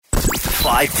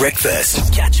5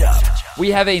 Breakfast. Catch up. We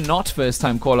have a not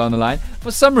first-time caller on the line. For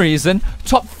some reason,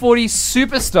 top 40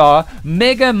 superstar,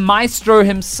 mega maestro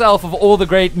himself of all the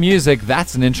great music.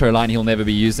 That's an intro line he'll never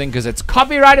be using because it's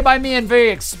copyrighted by me and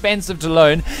very expensive to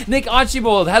loan. Nick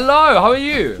Archibald, hello, how are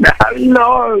you?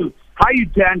 Hello. How are you,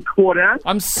 Dan Quarter?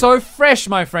 I'm so fresh,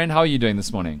 my friend. How are you doing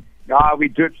this morning? We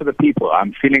do it for the people.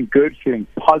 I'm feeling good, feeling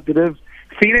positive,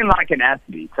 feeling like an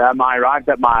athlete. I arrived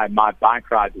at my bike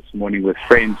ride this morning with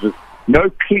friends with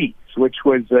no cleats, which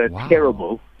was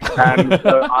terrible. So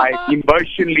I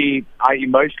emotionally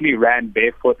ran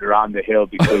barefoot around the hill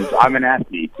because I'm an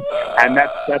athlete, and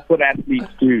that's what athletes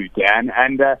do, Dan.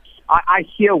 And I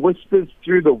hear whispers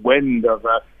through the wind of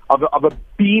a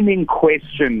beaming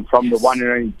question from the one and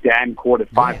only Dan Quarter,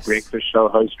 5 Breakfast Show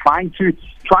host, trying to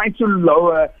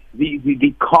lower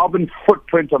the carbon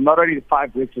footprint of not only the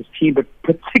 5 Breakfast team, but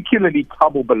particularly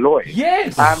Thabo Baloyi.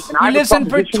 Yes. He lives in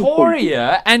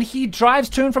Pretoria, and he drives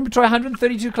to and from Pretoria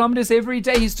 132 kilometers every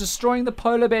day. He's destroying the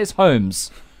polar bears'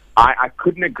 homes. I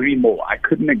couldn't agree more.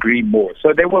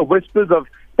 So there were whispers of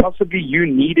possibly you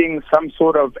needing some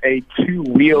sort of a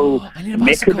two-wheel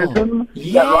mechanism.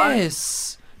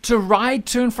 Yes. To ride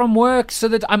to and from work so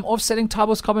that I'm offsetting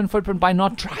Thabo's carbon footprint by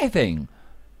not driving.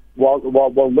 Well,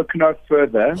 look no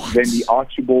further than the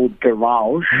Archibald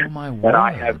garage that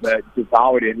I have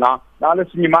devoured in. Now,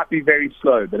 listen, you might be very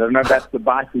slow, but I don't know if that's the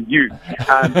bike for you.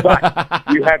 But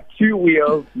you have 2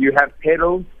 wheels, you have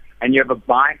pedals, and you have a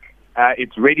bike.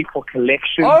 It's ready for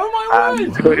collection. Oh, my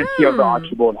word. Courtesy of the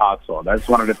Archibald household. I just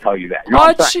wanted to tell you that.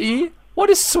 Archie, what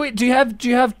is sweet? Do you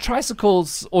have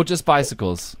tricycles or just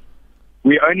bicycles?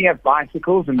 We only have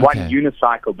bicycles and one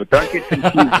unicycle, but don't get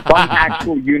confused. One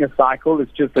actual unicycle is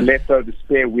just a leftover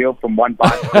spare wheel from one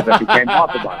bicycle that became half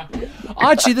a bicycle.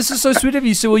 Archie, this is so sweet of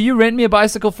you. So will you rent me a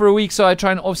bicycle for a week so I try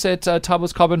and offset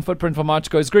Thabo's carbon footprint for March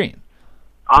Goes Green?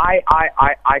 I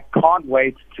can't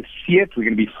wait to see it. We're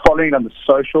going to be following it on the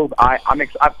socials. I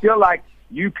feel like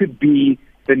you could be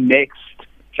the next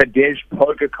Kadej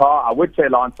poker car. I would say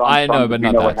Lance Armstrong. I know, but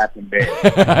not that. What happened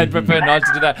there. I'd prefer not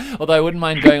to do that. Although I wouldn't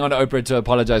mind going on to Oprah to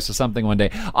apologize for something one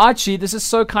day. Archie, this is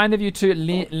so kind of you to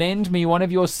lend me one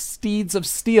of your steeds of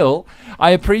steel. I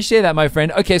appreciate that, my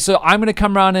friend. Okay, so I'm going to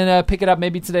come around and pick it up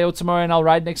maybe today or tomorrow, and I'll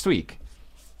ride next week.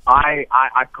 I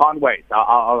can't wait.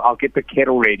 I'll get the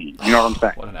kettle ready. You know what I'm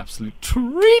saying? What an absolute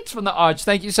treat from the Arch.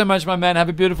 Thank you so much, my man. Have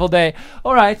a beautiful day.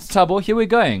 All right, Thabo, here we're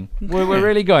going. We're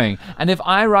really going. And if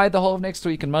I ride the whole of next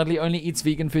week and Mudley only eats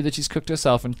vegan food that she's cooked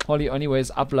herself and Holly only wears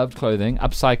uploved clothing,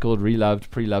 upcycled, reloved,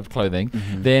 pre-loved clothing,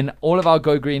 then all of our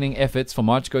Go Greening efforts for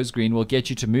March Goes Green will get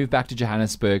you to move back to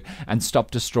Johannesburg and stop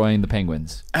destroying the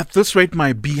penguins. At this rate,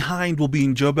 my behind will be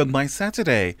in Joburg by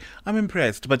Saturday. I'm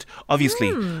impressed, but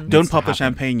obviously, don't pop the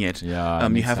champagne yet. Yeah,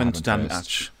 you haven't done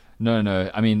much.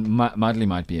 No. I mean, Mudley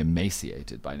might be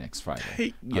emaciated by next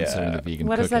Friday. Considering the vegan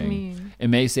what cooking. does that mean?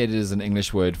 Emaciated is an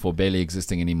English word for barely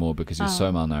existing anymore because you're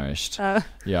so malnourished.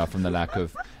 Yeah, from the lack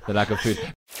of food.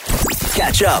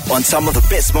 Catch up on some of the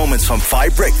best moments from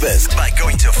 5 Breakfast by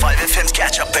going to 5FM's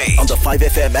catch-up page on the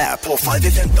 5FM app or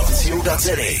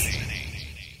 5FM.co.za.